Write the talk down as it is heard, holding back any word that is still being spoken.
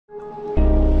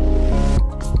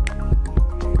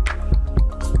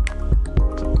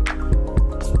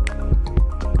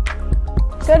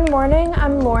morning,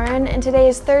 I'm Lauren, and today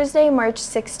is Thursday, March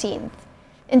 16th.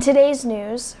 In today's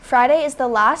news, Friday is the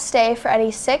last day for any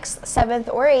 6th,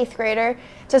 7th, or 8th grader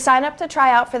to sign up to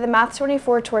try out for the Math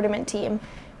 24 tournament team.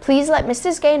 Please let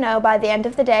Mrs. Gay know by the end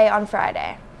of the day on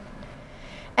Friday.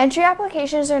 Entry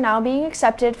applications are now being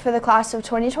accepted for the class of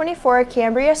 2024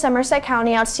 Cambria-Somerset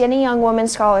County Outstanding Young Woman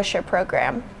Scholarship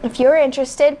Program. If you are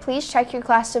interested, please check your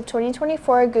class of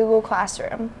 2024 Google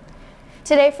Classroom.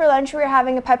 Today for lunch, we are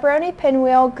having a pepperoni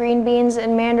pinwheel, green beans,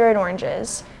 and mandarin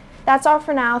oranges. That's all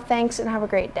for now. Thanks and have a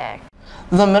great day.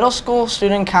 The Middle School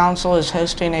Student Council is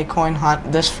hosting a coin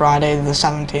hunt this Friday, the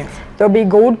 17th. There'll be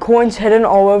gold coins hidden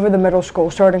all over the middle school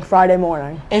starting Friday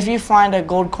morning. If you find a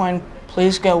gold coin,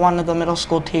 please get one of the middle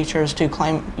school teachers to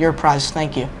claim your prize.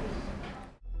 Thank you.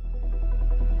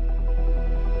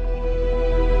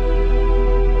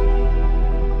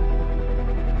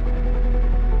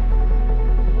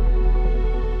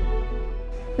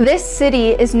 This city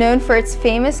is known for its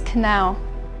famous canal.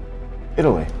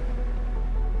 Italy.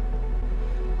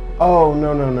 Oh,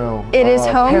 no. It is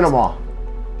home. Panama.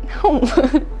 No.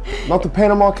 Not the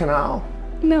Panama Canal?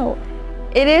 No.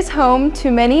 It is home to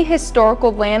many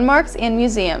historical landmarks and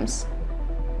museums.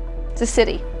 It's a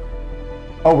city.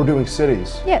 Oh, we're doing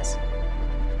cities. Yes.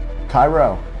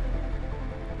 Cairo.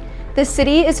 The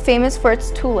city is famous for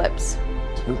its tulips.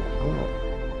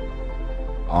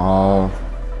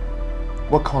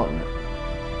 What continent?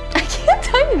 I can't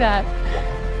tell you that.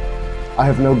 I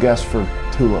have no guess for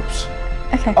tulips.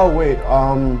 Okay. Oh, wait,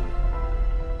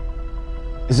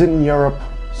 is it in Europe?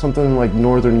 Something like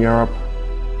Northern Europe?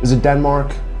 Is it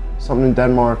Denmark? Something in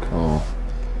Denmark? Oh.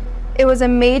 It was a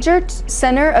major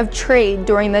center of trade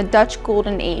during the Dutch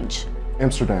Golden Age.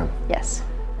 Amsterdam. Yes.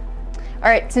 All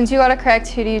right, since you got it correct,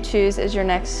 who do you choose as your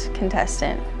next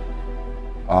contestant?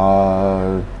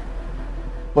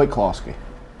 Blake Klosky.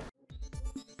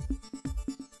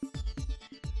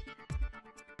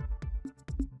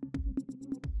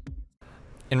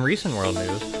 In recent world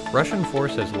news, Russian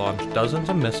forces launched dozens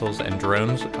of missiles and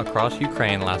drones across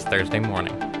Ukraine last Thursday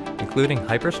morning, including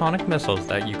hypersonic missiles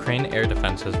that Ukraine air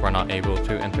defenses were not able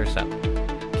to intercept,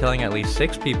 killing at least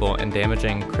 6 people and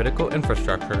damaging critical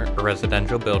infrastructure or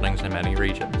residential buildings in many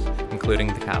regions, including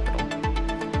the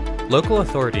capital. Local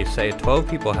authorities say 12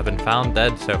 people have been found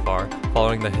dead so far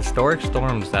following the historic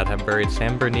storms that have buried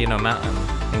San Bernardino Mountain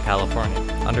in California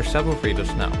under several feet of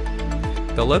snow.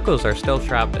 The locals are still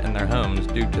trapped in their homes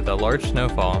due to the large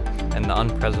snowfall and the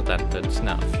unprecedented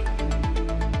snow.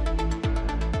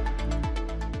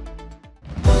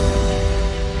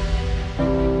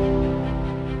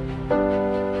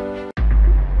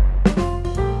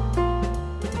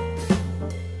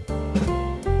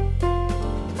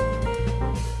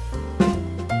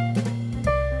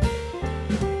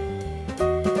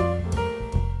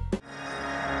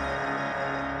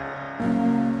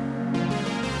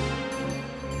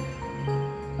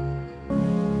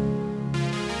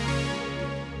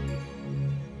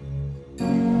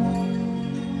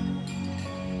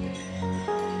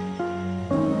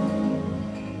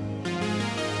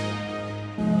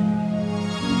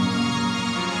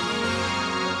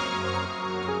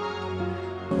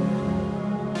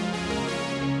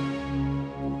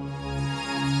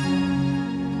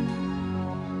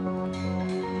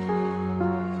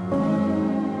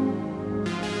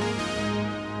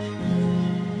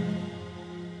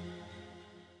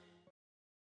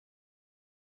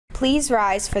 Please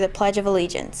rise for the Pledge of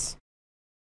Allegiance.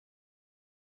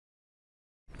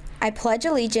 I pledge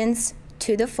allegiance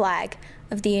to the flag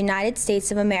of the United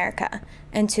States of America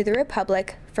and to the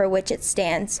republic for which it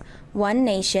stands, one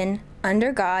nation,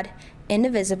 under God,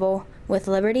 indivisible, with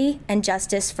liberty and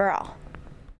justice for all.